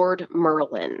Lord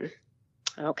Merlin.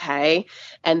 Okay.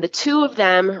 And the two of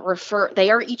them they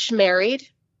are each married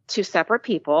to separate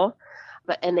people,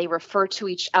 and they refer to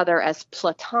each other as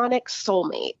platonic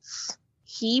soulmates.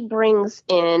 He brings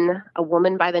in a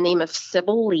woman by the name of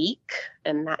Sybil Leek,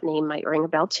 and that name might ring a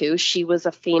bell too. She was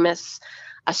a famous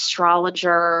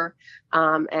astrologer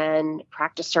and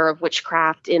practicer of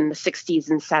witchcraft in the 60s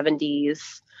and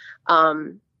 70s.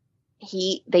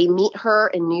 They meet her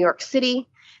in New York City,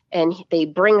 and they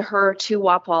bring her to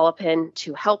Wapwallapin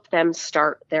to help them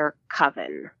start their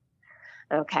coven.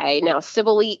 Okay, now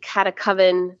Sybil Leek had a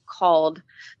coven called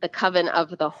the Coven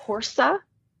of the Horsa,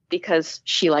 because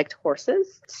she liked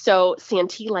horses. So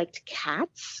Santee liked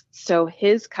cats. So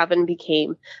his coven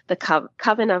became the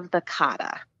Coven of the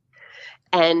Kata.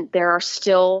 And there are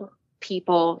still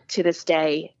people to this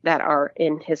day that are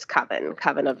in his Coven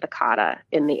of the Kata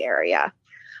in the area.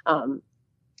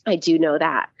 I do know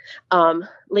that.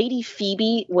 Lady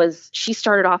Phoebe she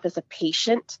started off as a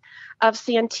patient of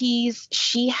Santee's.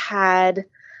 She had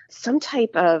some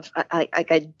type of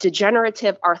a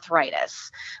degenerative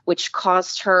arthritis, which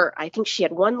caused her, I think she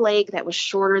had one leg that was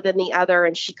shorter than the other,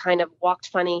 and she kind of walked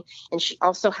funny, and she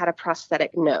also had a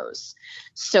prosthetic nose.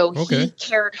 So he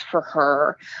cared for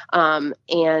her.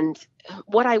 And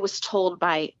what I was told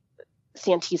by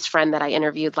Santee's friend that I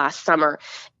interviewed last summer,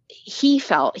 he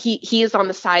felt, he is on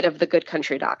the side of the good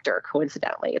country doctor,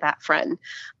 coincidentally, that friend.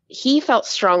 He felt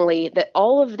strongly that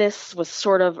all of this was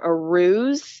sort of a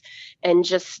ruse and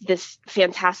just this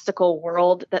fantastical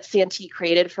world that Santee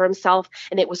created for himself.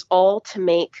 And it was all to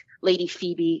make Lady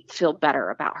Phoebe feel better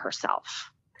about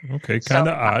herself. Okay, kind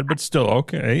of odd, but still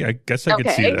okay. I guess I could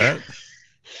see that.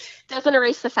 Doesn't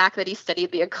erase the fact that he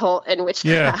studied the occult and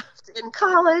witchcraft in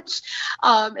college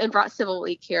and brought Sybil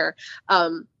Leek here.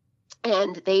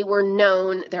 And they were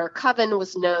known, their coven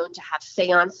was known to have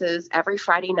seances every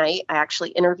Friday night. I actually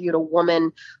interviewed a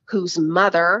woman whose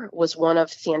mother was one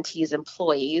of Santee's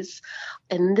employees.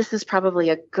 And this is probably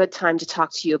a good time to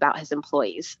talk to you about his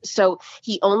employees. So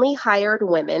he only hired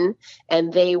women,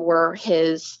 and they were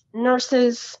his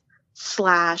nurses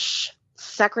 /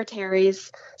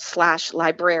 secretaries /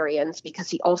 librarians, because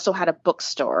he also had a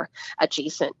bookstore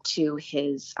adjacent to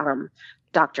his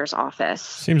doctor's office.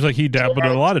 Seems like he dabbled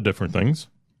in a lot of different things.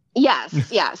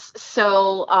 Yes.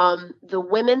 So the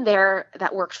women there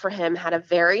that worked for him had a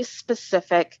very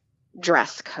specific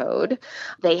dress code.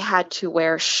 They had to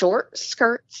wear short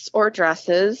skirts or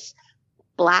dresses,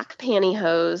 black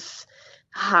pantyhose,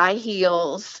 high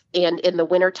heels, and in the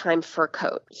wintertime, fur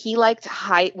coat. He liked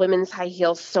women's high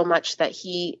heels so much that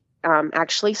he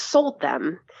actually sold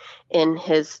them in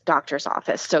his doctor's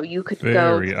office. So you could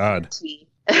Very odd.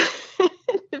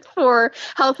 For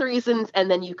health reasons, and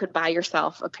then you could buy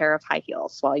yourself a pair of high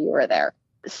heels while you were there.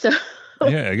 So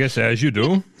yeah, I guess as you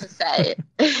do. To say.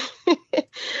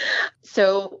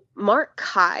 So Mark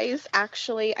Keyes,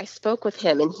 actually, I spoke with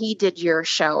him, and he did your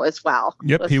show as well.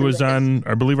 Yep, he was on,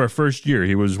 I believe, our first year.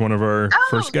 He was one of our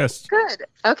first guests. Good.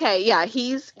 Okay, yeah,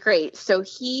 he's great. So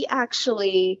he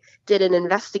actually did an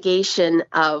investigation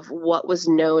of what was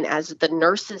known as the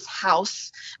nurse's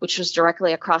house, which was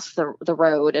directly across the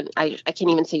road. And I can't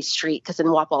even say street, because in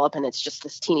Wapwallapin, it's just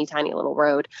this teeny tiny little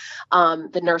road.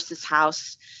 The nurse's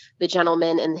house. The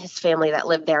gentleman and his family that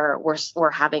lived there were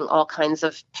having all kinds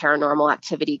of paranormal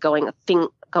activity going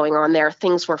on there.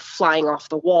 Things were flying off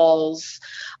the walls.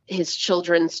 His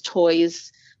children's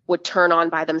toys would turn on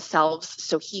by themselves.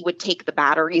 So he would take the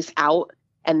batteries out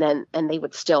and they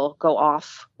would still go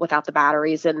off without the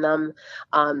batteries in them.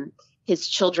 His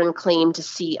children claimed to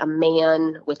see a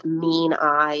man with mean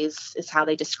eyes, is how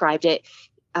they described it.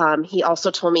 He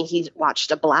also told me he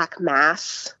watched a black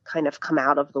mass kind of come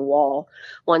out of the wall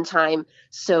one time.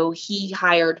 So he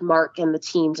hired Mark and the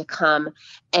team to come.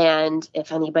 And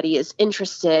if anybody is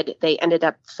interested, they ended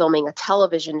up filming a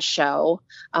television show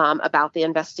about the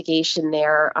investigation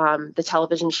there. The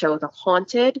television show, The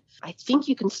Haunted. I think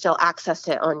you can still access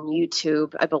it on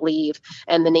YouTube, I believe.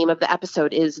 And the name of the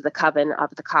episode is The Coven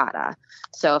of the Kata.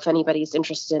 So if anybody's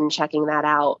interested in checking that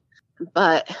out.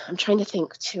 But I'm trying to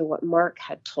think, too, what Mark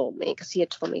had told me, because he had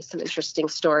told me some interesting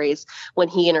stories when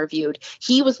he interviewed.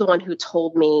 He was the one who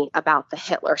told me about the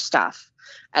Hitler stuff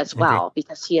as well,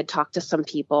 because he had talked to some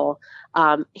people.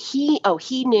 He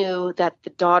knew that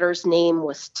the daughter's name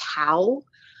was Tao,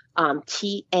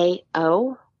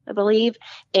 Tao, I believe,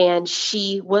 and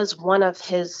she was one of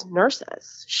his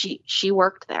nurses. She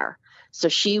worked there. So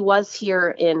she was here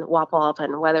in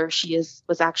Wapalpan, whether she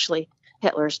was actually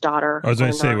Hitler's daughter. I was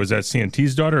going to say, was that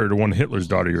Santee's daughter or the one Hitler's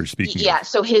daughter you were speaking of? Yeah,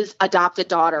 so his adopted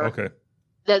daughter. Okay.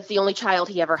 That's the only child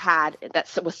he ever had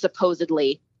that was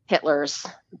supposedly Hitler's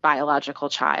biological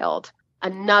child.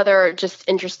 Another just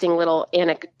interesting little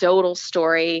anecdotal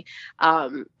story,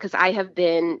 because I have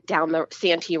been down the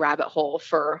Santee rabbit hole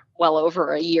for well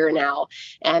over a year now,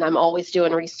 and I'm always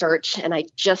doing research, and I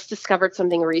just discovered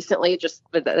something recently,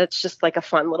 that's just like a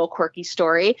fun little quirky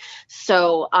story.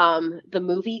 So the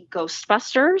movie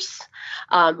Ghostbusters,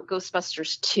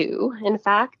 Ghostbusters 2, in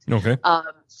fact. Okay.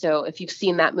 So if you've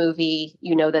seen that movie,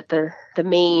 you know that the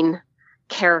main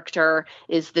character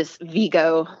is this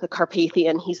Vigo the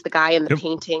Carpathian. He's the guy in the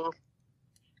painting.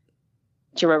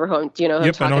 Do you remember who? Do you know who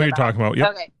I'm talking about? I know who you're talking about. Yep.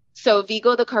 Okay. So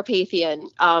Vigo the Carpathian,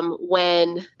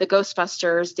 when the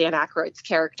Ghostbusters, Dan Aykroyd's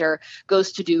character,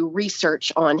 goes to do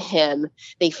research on him,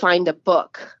 they find a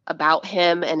book about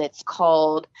him, and it's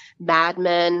called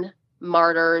Magicians,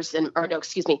 Martyrs,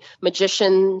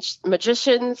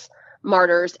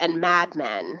 and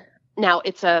Madmen. Now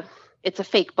it's a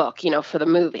fake book, for the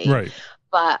movie. Right.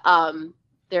 But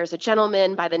there's a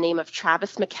gentleman by the name of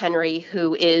Travis McHenry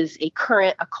who is a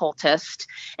current occultist,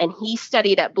 and he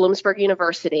studied at Bloomsburg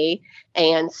University.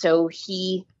 And so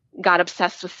he got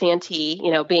obsessed with Santee,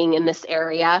 being in this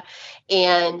area.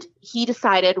 And he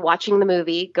decided, watching the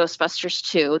movie Ghostbusters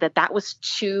 2, that was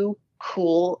too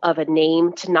cool of a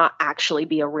name to not actually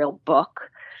be a real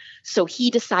book. So he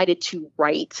decided to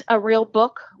write a real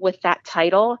book with that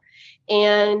title.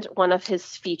 And one of his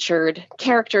featured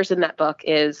characters in that book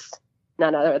is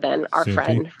none other than our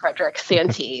friend Frederick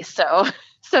Santee. So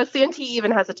Santee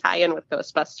even has a tie-in with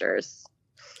Ghostbusters.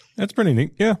 That's pretty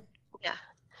neat. Yeah. Yeah.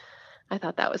 I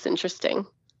thought that was interesting.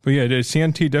 But yeah,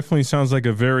 Santee definitely sounds like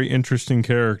a very interesting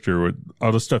character with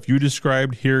all the stuff you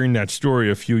described, hearing that story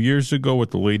a few years ago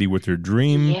with the lady with her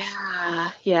dream.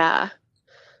 Yeah.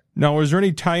 Now, was there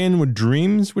any tie-in with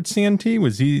dreams with Santee?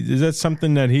 Is that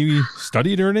something that he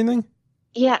studied or anything?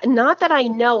 Yeah, not that I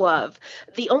know of.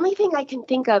 The only thing I can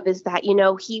think of is that,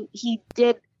 he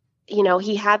did,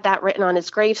 he had that written on his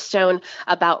gravestone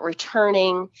about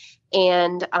returning.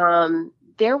 And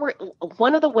there were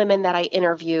one of the women that I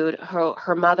interviewed,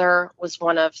 her mother was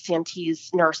one of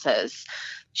Santee's nurses.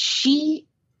 She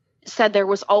said there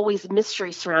was always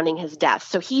mystery surrounding his death.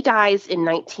 So he dies in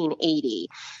 1980.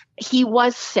 He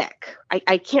was sick.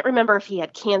 I can't remember if he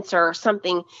had cancer or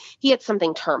something. He had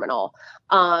something terminal.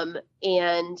 But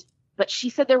she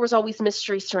said there was always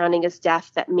mystery surrounding his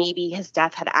death, that maybe his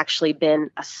death had actually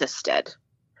been assisted.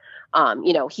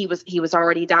 He was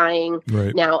already dying.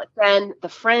 Right. Now, then the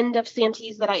friend of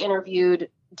Santee's that I interviewed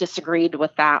disagreed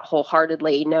with that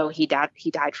wholeheartedly. No, he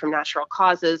died from natural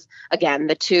causes. Again,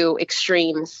 the two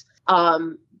extremes.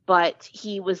 But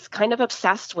he was kind of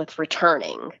obsessed with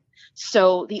returning.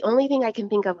 So the only thing I can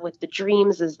think of with the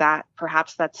dreams is that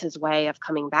perhaps that's his way of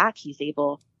coming back. He's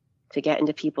able to get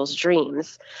into people's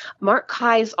dreams. Mark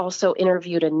Keyes also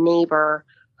interviewed a neighbor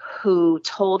who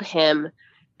told him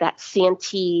that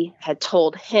Santee had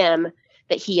told him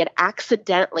that he had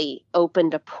accidentally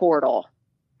opened a portal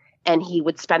and he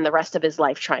would spend the rest of his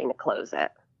life trying to close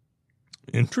it.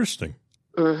 Interesting.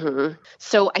 Mm-hmm.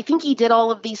 So I think he did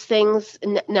all of these things,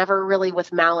 never really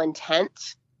with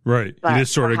malintent. Right. He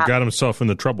just sort of got himself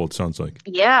into trouble, it sounds like.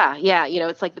 Yeah.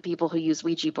 It's like the people who use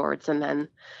Ouija boards and then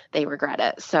they regret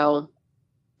it. So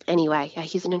anyway,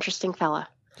 he's an interesting fella.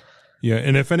 Yeah,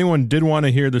 and if anyone did want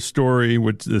to hear the story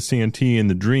with the Santee and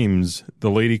the dreams,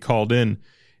 the lady called in.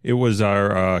 It was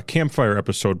our campfire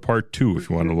episode, part 2,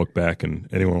 if you want to look back and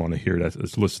anyone want to hear that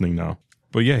is listening now.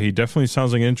 But yeah, he definitely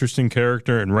sounds like an interesting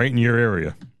character and right in your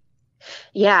area.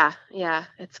 Yeah,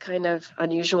 it's kind of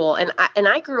unusual. And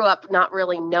I grew up not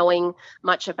really knowing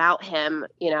much about him.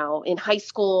 In high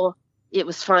school, it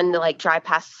was fun to like drive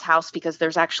past his house because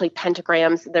there's actually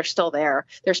pentagrams. They're still there.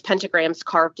 There's pentagrams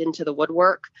carved into the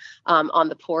woodwork on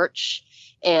the porch.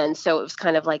 And so it was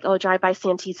kind of like, oh, drive by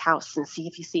Santee's house and see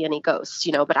if you see any ghosts,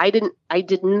 but I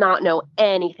did not know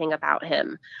anything about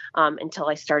him until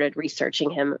I started researching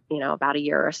him, about a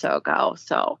year or so ago.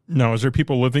 So now, is there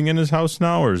people living in his house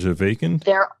now, or is it vacant?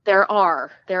 There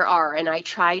are. And I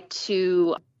tried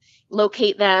to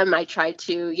locate them. I tried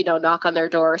to, knock on their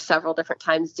door several different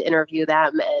times to interview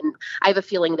them. And I have a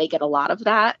feeling they get a lot of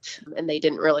that and they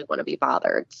didn't really want to be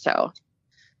bothered. So.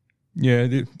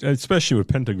 Yeah, especially with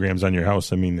pentagrams on your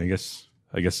house. I mean, I guess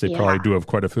they probably do have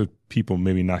quite a few people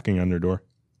maybe knocking on their door.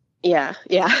 Yeah.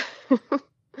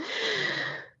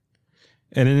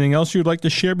 Anything else you'd like to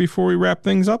share before we wrap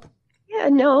things up? Yeah,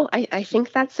 no, I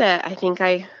think that's it. I think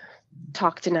I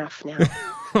talked enough now.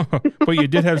 But you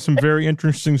did have some very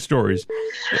interesting stories.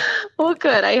 Well,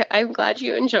 good. I'm glad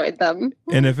you enjoyed them.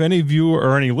 And if any viewer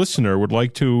or any listener would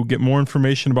like to get more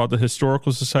information about the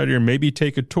Historical Society or maybe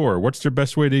take a tour, what's their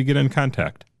best way to get in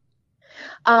contact?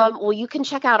 Well, you can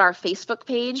check out our Facebook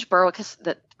page,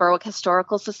 the Berwick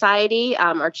Historical Society,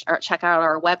 or check out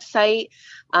our website.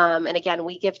 And again,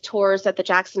 we give tours at the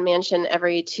Jackson Mansion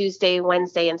every Tuesday,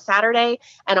 Wednesday, and Saturday.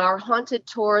 And our haunted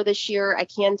tour this year, I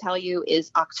can tell you, is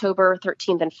October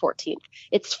 13th and 14th.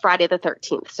 It's Friday the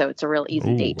 13th, so it's a real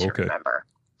easy date to remember.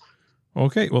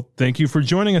 Okay, well, thank you for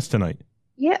joining us tonight.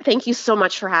 Yeah, thank you so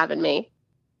much for having me.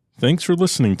 Thanks for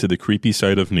listening to The Creepy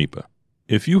Side of NEPA.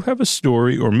 If you have a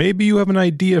story or maybe you have an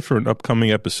idea for an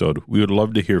upcoming episode, we would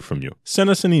love to hear from you. Send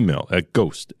us an email at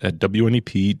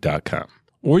ghost@wnep.com.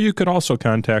 Or you could also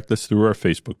contact us through our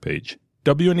Facebook page,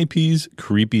 WNEP's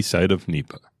Creepy Side of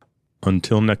NEPA.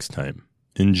 Until next time,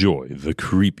 enjoy the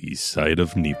creepy side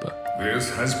of NEPA. This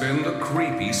has been the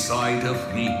Creepy Side of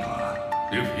NEPA.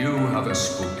 If you have a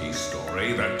spooky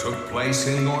story that took place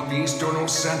in northeastern or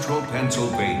central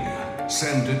Pennsylvania,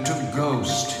 send it to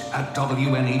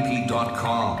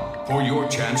ghost@WNEP.com for your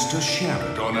chance to share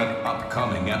it on an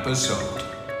upcoming episode.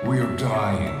 We're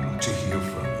dying to hear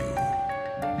from you.